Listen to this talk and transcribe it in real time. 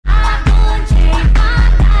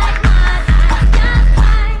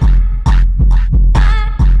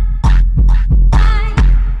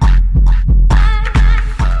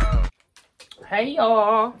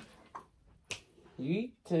y'all.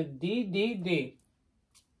 Yeet to D.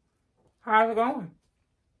 How's it going?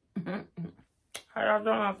 How y'all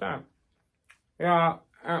doing out there? Yeah,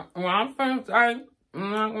 when I'm finished, I'm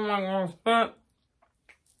not gonna spend.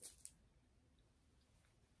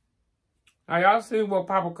 Now, y'all see what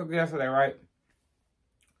Papa cooked yesterday, right?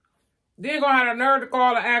 Then gonna have the nerve to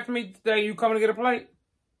call and ask me today, you coming to get a plate?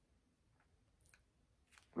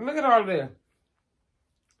 Look at all this.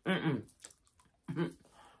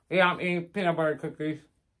 Yeah, I'm eating peanut butter cookies.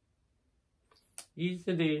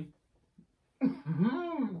 Yesterday.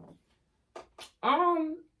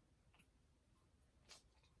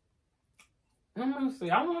 Let me see.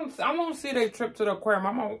 I want to see their trip to the aquarium.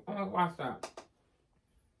 I'm gonna watch that.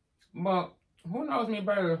 But who knows me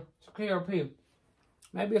better, K or P?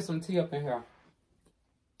 Maybe there's some tea up in here.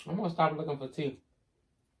 I'm gonna stop looking for tea.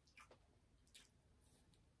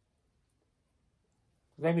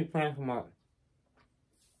 They be playing from up.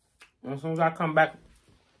 And as soon as I come back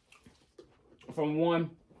from one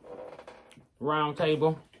round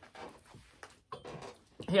table,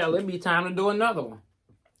 hell, it'll be time to do another one.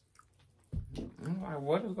 I'm like,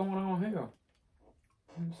 what is going on here?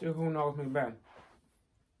 Let me see who knows me better.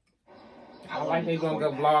 I like they doing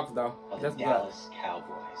good vlogs though. That's good. Dallas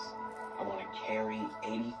Cowboys. I want to carry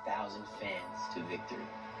 80,000 fans to victory.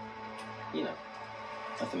 You know,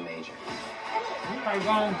 nothing major. I'm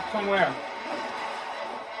going somewhere.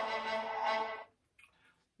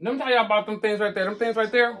 Let me tell y'all about them things right there. Them things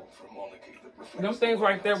right there. Them things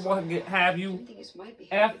right there will have you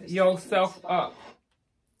F yourself up.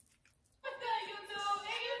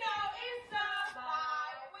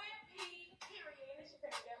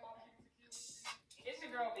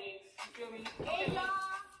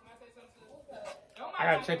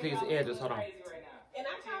 I gotta check these edges. Hold on. And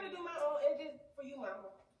I'm trying to do my own edges for you, Mama.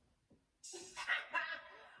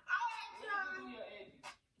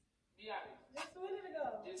 Just a minute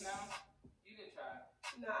ago. Just now? You can try.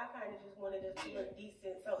 No, I kind of just wanted us to look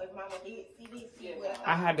decent. So if Mama did see this, see what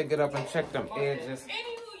I had to get up and check them edges.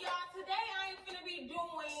 Anywho, y'all, today I ain't gonna be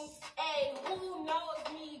doing a who knows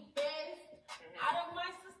me best out of my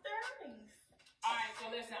sisters. Alright, so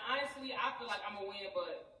listen, honestly, I feel like I'm gonna win,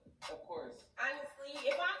 but of course. Honestly,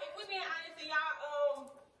 if we're being honest, and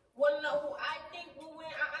y'all wanna know who I think will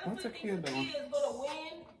win, I honestly think Sophia is gonna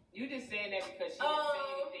win. You just saying that because she didn't say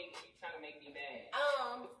anything. You trying to make me mad.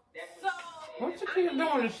 That's what your kid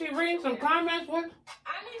doing? Is she reading some comments? What?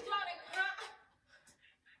 I need y'all to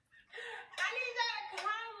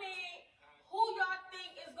comment who y'all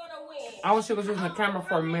think is gonna win. I wish she was using the camera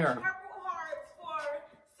for a mirror. Purple hearts for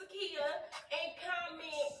Sakia and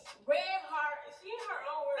comment red heart. She in her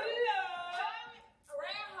own word.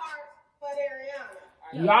 Red hearts for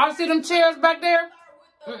Ariana. Y'all see them chairs back there?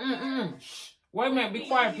 Shh. Wait a minute. Be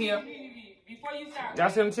quiet, Pia. Before you start, y'all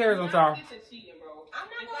see them chairs on y'all? I'm not gonna cheat.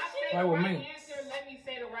 Play with me. Let me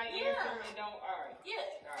say the right answer and don't. All right. Yeah.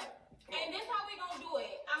 All right. And this how we gonna do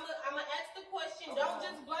it. I'm gonna ask the question. Don't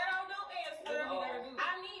just blurt out no answer.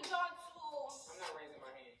 I need y'all to. I'm not raising my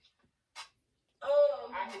hand.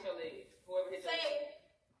 I hit your leg. Whoever hit your leg.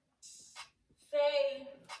 Say.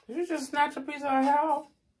 Did you just snatch a piece of her hair off?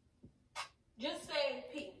 Just say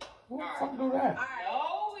P. Who the fuck do that? All right.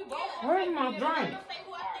 No, we both. Where's my drink? I'm gonna say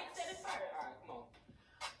who I think said it first. All right, come on.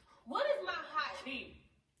 What is my height? P.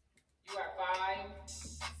 You are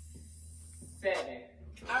 5'7".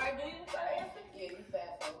 All right, do you answer? Yeah, you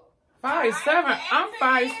fat though. 5'7". I'm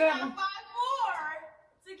 5'7". I'm 5'4".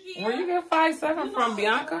 Takia. Where you get 5'7" from,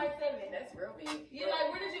 Bianca? 5'7". That's real big. You like,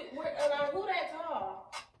 who that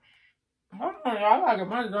tall? Hold on, y'all. I gotta get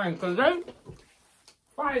my drink, because they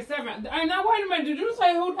 5'7". Hey, now wait a minute. Did you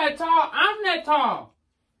say who that tall? I'm that tall.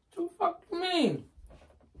 What the fuck you mean?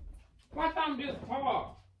 Why I'm just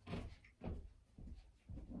tall?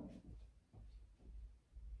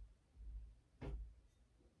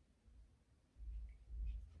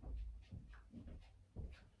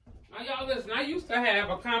 Now, y'all listen, I used to have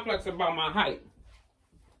a complex about my height.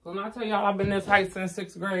 So, when I tell y'all I've been this height since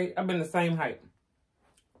 6th grade, I've been the same height.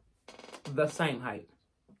 The same height.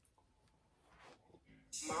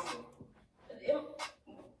 Mama.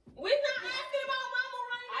 We're not asking about Mama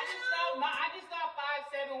right now. I just thought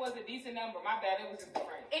 5'7" was a decent number. My bad, it was just a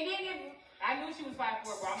prank. And then if... I knew she was 5'4",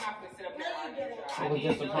 but I'm not going to sit up there and argue with her. It was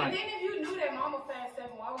just a prank. And then if you knew that Mama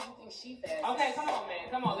 5'7", why would you think she fast? Okay, come on, man.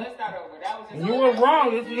 Come on, let's start over. That was just... You were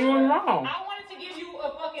wrong. You were wrong. I wanted to give you a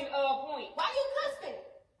fucking point. Why you cussing?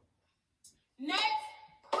 Next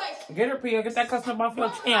question. Get her, Pia. Get that customer off your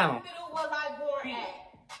channel. What hospital was I born at?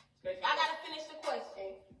 I gotta finish the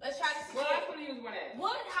question. Let's try this again. What hospital you was born at?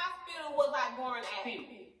 What hospital was I born at?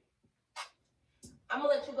 P. I'm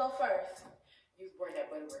gonna let you go first. You was Born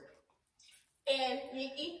at Butterworth. And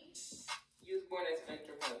Nikki? You was born at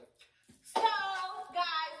Spectrum Hill. So,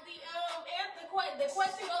 guys, the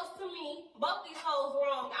question goes to me. Both these hoes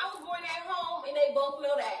wrong. I was born at home, and they both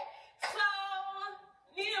know that. So,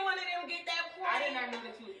 neither one of them get that point. I did not know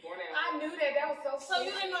that you was born at I home. knew that. That was so So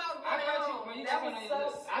you didn't know I was born at home.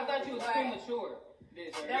 I thought you was premature.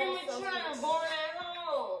 Premature and born at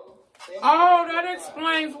home. Oh, that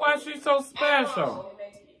explains why she's so special.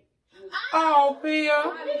 Oh, Pia.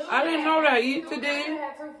 I didn't know that. You did.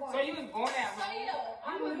 So you was born at home?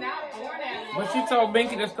 You was not born at home. But she told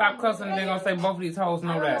Binky to stop cussing and they're going to say both of these hoes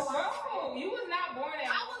know that. No, you was not born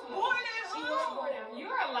at home. I was born at home.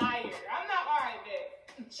 You're a liar. I'm not alright,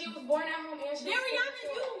 babe. She was born at home and she was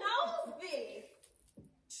Dariana, you know this.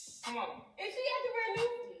 Come on. And she had to wear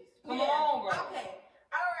new. Come on, bro. Okay.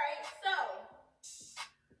 All right. So,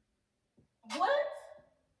 what?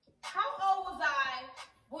 How old was I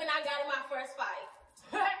when I got in my first fight?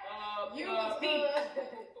 You was Pete.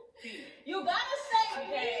 You gotta say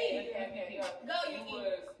Okay. me. Go, You Yuki.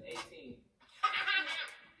 was 18.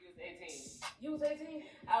 You was 18. You was 18?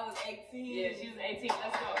 I was 18. Yeah, she was 18.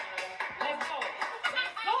 Let's go. Let's go.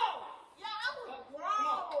 Let's go. Yeah, I was Come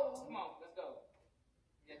grown. on, let's go.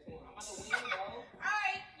 Get to him. I'm about to win, bro. All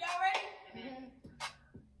right, y'all ready?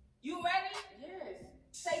 You ready? Yes.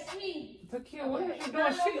 Say P. Tequila, what is she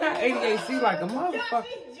doing? She got ADHD like a Y'all, motherfucker.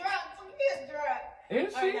 she's drunk. She's drunk.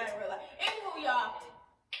 Is All she? right, not in real life. Anywho, y'all.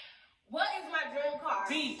 What is my dream car?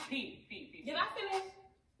 P. Did I finish?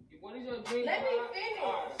 What is your dream Let me car? finish.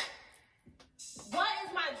 All right. What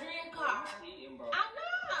is my dream car? Cheating, bro. I'm not.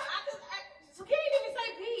 So can't even say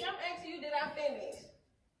P. I'm asking you, did I finish?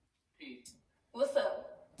 P. What's up?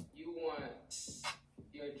 You want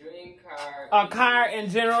your dream car. A car in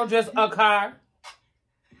general, just a car.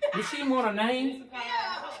 Does she want a name? Yeah.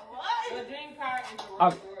 Your What? dream car is a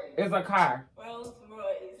Rolls Royce. It's a car. Rolls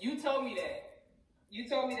Royce. You told me that. You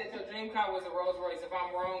told me that your dream car was a Rolls Royce. If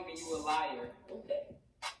I'm wrong, then you a liar. Okay.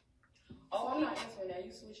 Oh, I'm not answering that.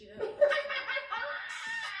 You switch it up.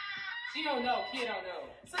 She don't know. Kid don't know.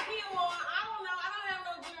 So Kia won. I don't know. I don't have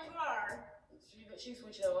no dream car. She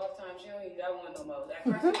switch it up all the time. She don't even got one no more. At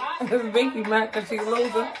first, It's Binky mad because she losing.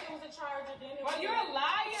 it was a Charger. Then it was Oh, you're a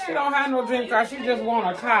liar. She don't have no dream car. She just want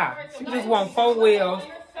a car. She just want 4 wheels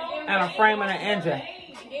and a frame and an engine.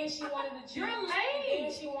 And then she wanted the Jeep. You're And lame.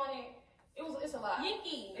 then she wanted. It's a lot.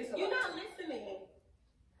 Yiki, It's a you're lot. not listening.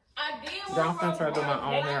 I did Y'all want finna Rolls try to do my Royce.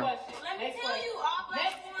 own Next hair. question. Let me Next tell question. you, all black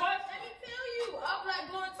Next going. question. Let me tell you, all black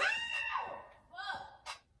going. Fuck.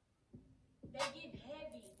 They getting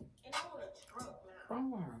heavy, and I want a truck now. From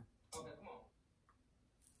where? Okay, come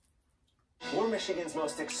on. We're Michigan's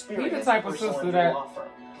most He experienced the type of personal sister injury that law firm.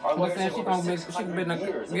 Our was lawyers saying have she over gonna be, 600 been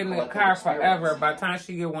years of getting a collective car experience. forever. By the time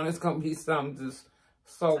she get one, it's gonna be something just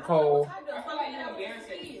so cold. I I feel like you're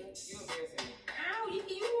embarrassing me. You're embarrassing me. How,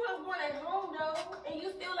 Yiki? You was born at home though, and you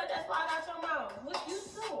still let that slide out your mouth. What you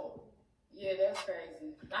doing? Yeah, that's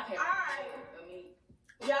crazy. I can't. Alright. I mean,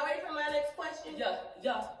 Y'all ready for my next question? yeah.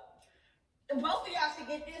 And both of y'all should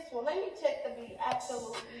get this one. Let me check the beat.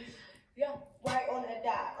 Absolutely. Yeah. Right on the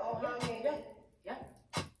dot. Oh, Yeah.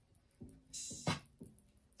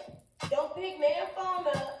 Don't pick man phone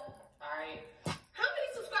up. All right. How many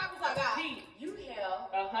subscribers I got? P. You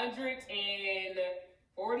have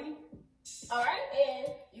 140. All right,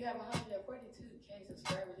 and you have 142K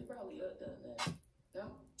subscribers. You probably up done that.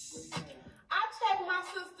 No. I check my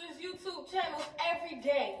sister's YouTube channels every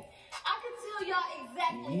day. I can tell y'all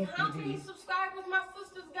exactly how many subscribers my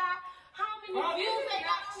sisters got, how many views they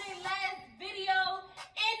got on their last video,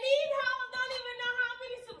 and these hoes don't even know how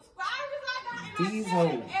many subscribers I got, and These I check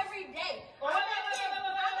hoes. them every day. I'm like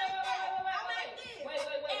this.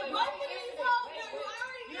 And both of these hoes, you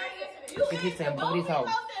already She keeps saying both of these hoes.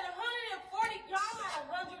 said 140, y'all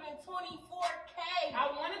got 124K. I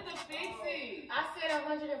wanted to fix it. I said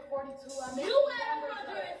 142. I mixed You the had numbers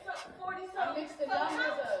up. 140 I mixed the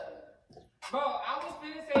numbers up. Bro, I was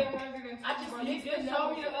finna say 120. I just bro. You mixed just the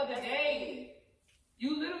told me the numbers. other day. You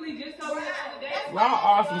literally just told me the other day. Y'all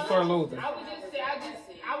awesome for losing. I was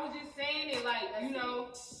just saying it like, you know,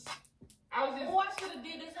 I was just. Oh, I should have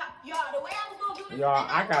did this. Y'all, the way I was going to do this, Y'all,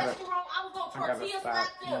 I gotta restaurant, I was going to tortilla stop.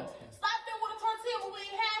 slap them. Slap them with a tortilla, but we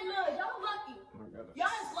ain't have none. Y'all lucky.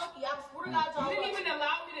 Y'all is lucky. I swear to God, You y'all didn't lucky. even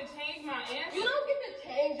allow me to change my answer. You don't get to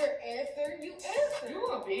change your answer. You answer. You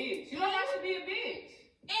a bitch. You don't have to be a bitch.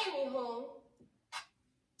 Anywho,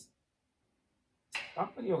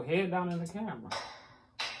 Stop putting your head down in the camera.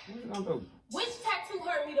 What you gonna do? which tattoo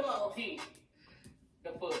hurt me the most? P.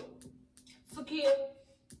 The foot. Sakia.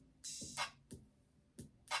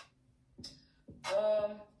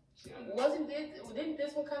 Didn't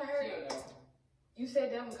this one kind of She hurt? don't know.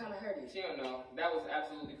 She don't know. That was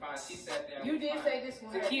absolutely fine. She sat there. You did say this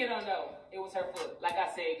one. The kid don't know. It was her foot. Like I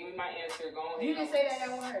said, give me my answer. Go on. You didn't say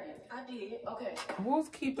that one hurt it. I did. Okay. Who's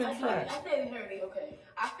keeping I did. track? I said it hurt it. Okay.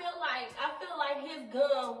 I feel like his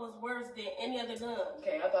gun was worse than any other gun.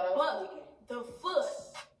 Okay, I thought I was tweaking. But the foot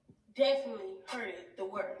definitely hurt it the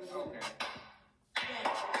worst. Okay.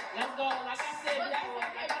 Yeah. Let's go. Like I said, I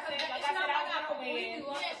got to win.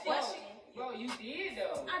 Yes, Bro, you did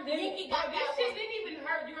though. I did. He got This that shit one. didn't even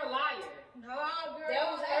hurt. You're a liar. No, girl. That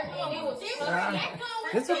was everything. It was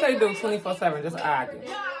This is what they do 24/7, just argue.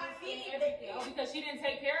 Oh, because she didn't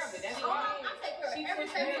take care of it. That's why. I take care of She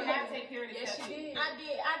everything. did not take care of it. Yes, she did. I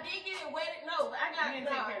did get it wetted. No, I got You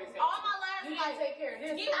didn't take care of this. all my last You life. didn't take care of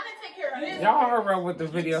this. Yeah, I didn't take care of this. Y'all heard her with the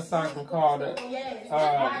video song called it. Yes.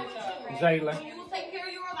 Jalen. When you will take care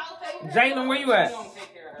of yours, I'll take care of Jalen, where you at? You don't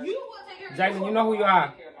take care of her. You will take care of Jalen, you know who you are.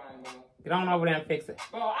 Take care of mine, bro. Get on over there and fix it.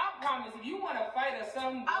 Bro, I promise, if you want to fight or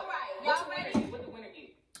something, All right, y'all ready? What the winner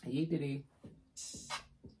get? Yeet did he.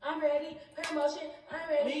 I'm ready. Hair motion. I'm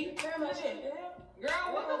ready. Hair motion.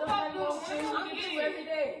 Girl, what the fuck do I'm you getting you every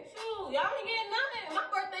get? day. Shoot, y'all ain't getting nothing. My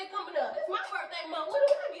birthday coming up. It's my birthday month. What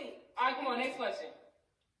do I get? All right, come on, next question.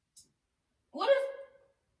 What is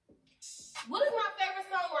my favorite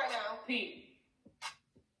song right now? P.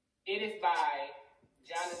 It is by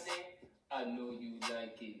Jonathan. I know you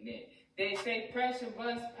like it, Nick. They say pressure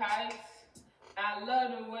bust pipes. I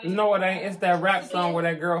love them when No, it ain't. It's that rap song where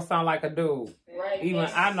that girl sound like a dude. Right. Even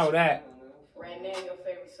now. I know that. Right now, your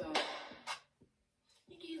favorite song.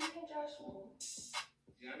 You keep looking Joshua.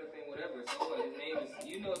 Jonathan, whatever. So what? His name is.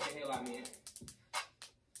 You know what the hell I mean.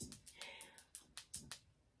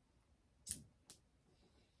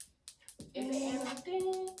 Is it Anna?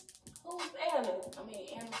 Who's Anna?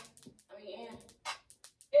 Anne.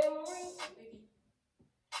 Anna Marie?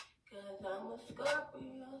 Cause I'm a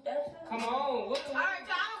Scorpio. That's it. Come on. What the All right,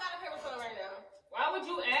 y'all. I don't got a favorite song right now. Why would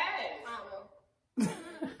you ask? I don't know.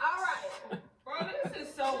 All right. Bro, this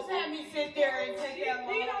is so. Just have me sit there and take that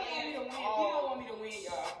long He don't want me to win. He don't want me to win,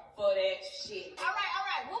 y'all. For that shit. All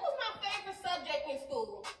right. What was my favorite subject in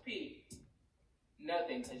school? P.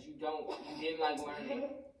 Nothing, because you didn't like learning.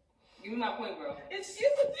 Give me my point, bro. Excuse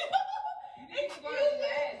me. You didn't go to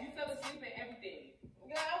class. You fell asleep in everything.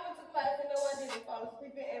 Girl, I went to class and no, I didn't fall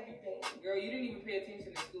asleep in everything. Girl, you didn't even pay attention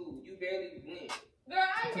in school. You barely went. Girl,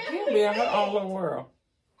 I She'll never be in her own little world.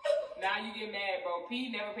 Now you get mad, bro. P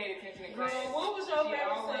never paid attention in Girl, class. what was your She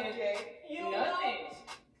favorite always- subject? You Nothing.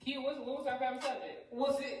 Kia, what was her favorite subject?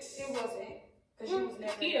 Was it? It wasn't. Because she was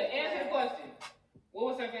never. Kia, answer the question. What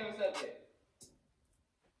was her favorite subject?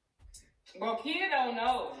 Bro, Kia don't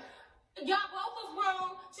know. Y'all both was wrong.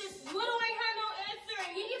 This little ain't had no answer,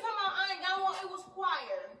 and he talking about I ain't got one. It was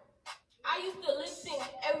choir. I used to lip sync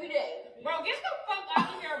every day. Bro, get the fuck out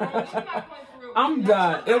of here, bro. Give me my point for real. I'm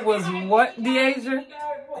done. It was what, Deasia?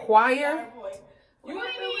 Choir? You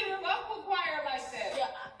ain't even fuck with choir like that. Yeah,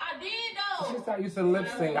 I did She though. thought you used to lip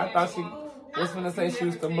sync. I thought she was gonna say she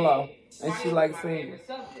used to blow. And she like singing.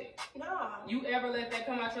 Nah. You ever let that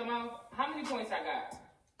come out your mouth? How many points I got?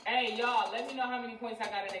 Hey, y'all, let me know how many points I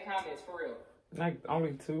got in the comments, for real. Like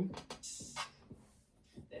only 2.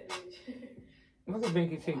 Look at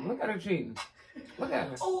Binky cheating. Look at her cheating. Look at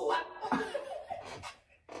her. Oh,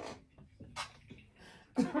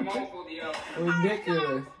 Come on, Julio. Ridiculous.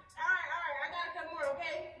 All right. I got a couple more,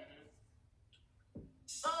 okay?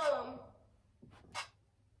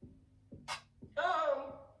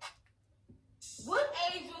 What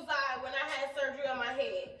age was I when I had surgery on my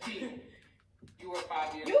head? You were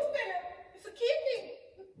 5 years You finna, it's a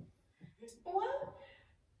kid. What?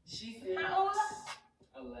 She said. How old was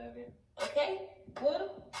I? 11. Okay.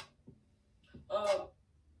 What?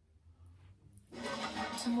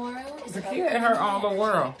 Tomorrow is The about kid in her being own little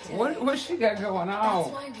world. What she got going That's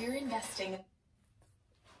on? why we're investing.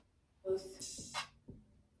 Was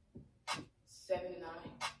 7 to 9.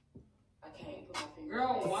 I can't put my finger.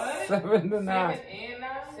 Girl, on what? 7 to 9. 7 and 9?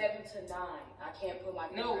 7 to 9. I can't put my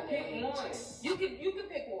finger. No, on pick that age. one. You can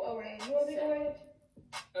pick a range. You want to pick a range?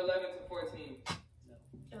 11 to 14.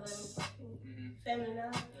 11, Mm-hmm. 7 to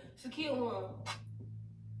 9. Shaquille won.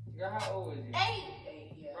 Girl, how old is you? 8.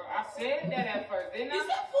 8, yeah. Bro, I said that at first, didn't You I?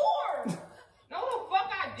 said 4. No, the fuck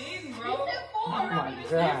I didn't, bro. You said 4. Oh my You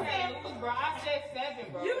God. said lose, bro. I said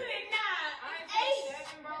 7, bro. You did not. I ain't It's said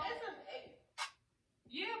 7, bro. 8. It's an 8.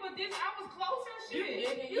 Yeah, but this, I was closer, You shit.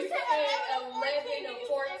 didn't. You said 11 to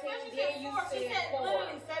 14. Then you said 4.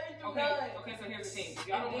 Literally 7 through 9. Okay, so here's the thing. If And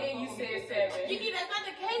y'all don't then wanna you fuck with me, said just say 7. Kiki, that's not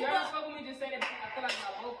the If case, y'all don't but fuck with me, just say that. I feel like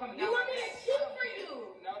y'all both coming you down. want me to cheat for you.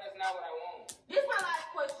 No, that's not what I want. This is my last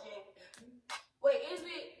question. Wait, is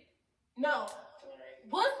it? No.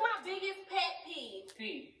 What's my biggest pet peeve?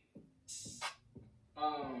 P,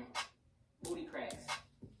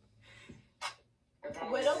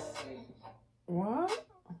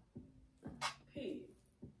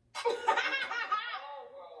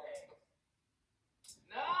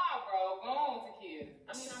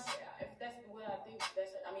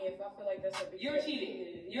 me if I feel like that's a big You're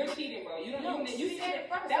cheating. You're cheating, bro. You don't. No, you said it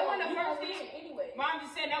first. that wasn't the You first don't thing. win anyway. Mom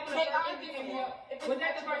just said that was the first thing that came to your. Was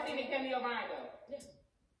that the first thing that came to your mind though? Yes.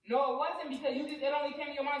 No, it wasn't because you just. It only came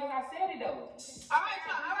to your mind because I said it though. All right,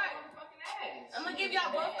 y'all. All right. Fucking ass. I'm gonna give y'all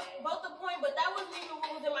both the point, but that wasn't even what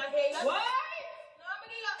was in my head. What? No, I'm gonna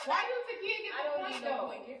give y'all. Why you the kid get I the don't point need no though?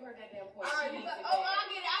 point. Give her that damn point. All right, She you needs got, it oh, bad.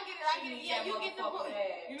 I get it. Yeah, you get the point.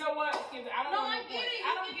 You know what? Skip it. I don't No, know I get it.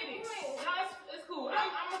 I don't You get get it. the point. No, it's cool. I'm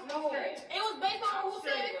straight. It was based on who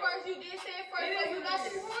said it straight, first. You did say it first, It so is you what got it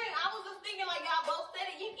the is. point. I was just thinking like y'all both said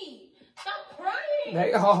it. Yiki, stop crying. They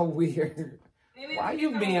all weird. Why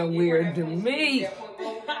you being weird to me?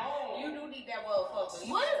 You do need that motherfucker.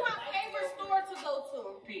 What is my favorite store to go to?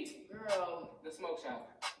 Pete, Girl. the smoke shop.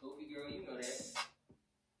 Goofy girl, you know that.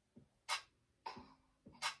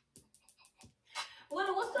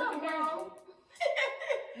 What's up, bro?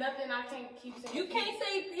 Nothing. I can't keep saying. You can't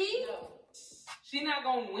say P. No. She not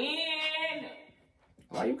gonna win.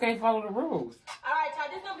 Why you can't follow the rules? All right, y'all.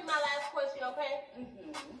 This is gonna be my last question, okay?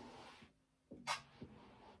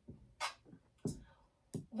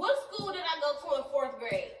 What school did I go to in 4th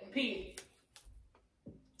grade? Pete,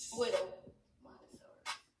 With him.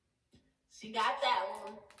 She got that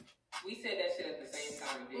one. we said that shit at the same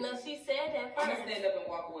time. Didn't No, we? she said that I'm gonna first. stand up and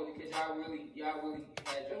walk away because y'all really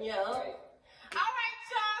had your Yeah. like, All right,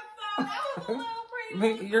 y'all. So that was a little pretty.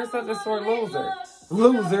 Vicky, you're such a sore loser. You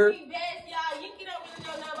Loser. know, we best, y'all. Yiki don't really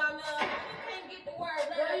know nothing about nothing. We can't get the word.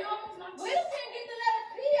 Girl, you almost not. We can't get the letter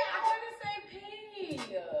P I out. want to say P.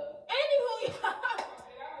 Anywho,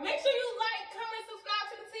 y'all, make sure you like, comment, subscribe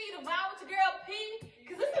to the T, the vibe with your girl P,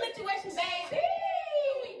 because this is a situation, baby.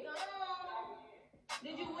 We gone.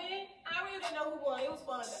 Did you win? I really don't know who won. It was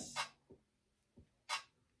fun though.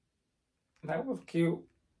 That was cute.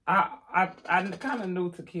 I kind of knew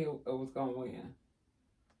Tequila was gonna win.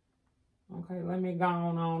 Okay, let me go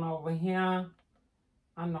on over here.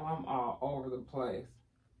 I know I'm all over the place.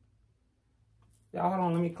 Y'all, hold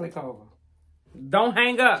on. Let me click over. Don't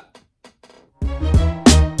hang up.